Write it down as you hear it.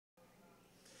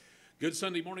Good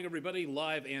Sunday morning, everybody.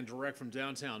 Live and direct from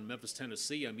downtown Memphis,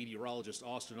 Tennessee. I'm meteorologist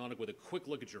Austen Onek with a quick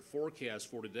look at your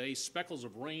forecast for today. Speckles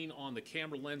of rain on the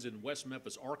camera lens in West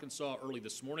Memphis, Arkansas early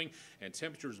this morning, and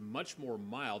temperatures much more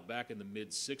mild back in the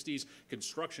mid-60s.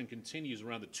 Construction continues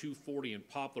around the 240 and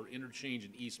Poplar interchange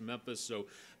in East Memphis, so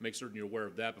make certain you're aware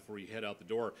of that before you head out the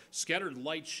door. Scattered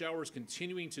light showers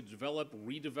continuing to develop,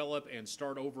 redevelop, and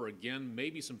start over again.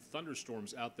 Maybe some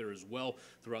thunderstorms out there as well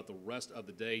throughout the rest of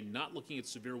the day. Not looking at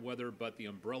severe weather, but the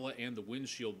umbrella and the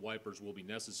windshield wipers will be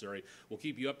necessary. We'll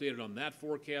keep you updated on that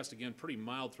forecast. Again, pretty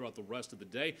mild throughout the rest of the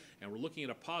day, and we're looking at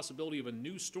a possibility of a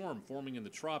new storm forming in the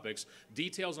tropics.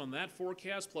 Details on that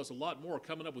forecast, plus a lot more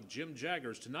coming up with Jim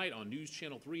Jaggers tonight on News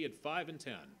Channel 3 at 5 and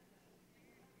 10.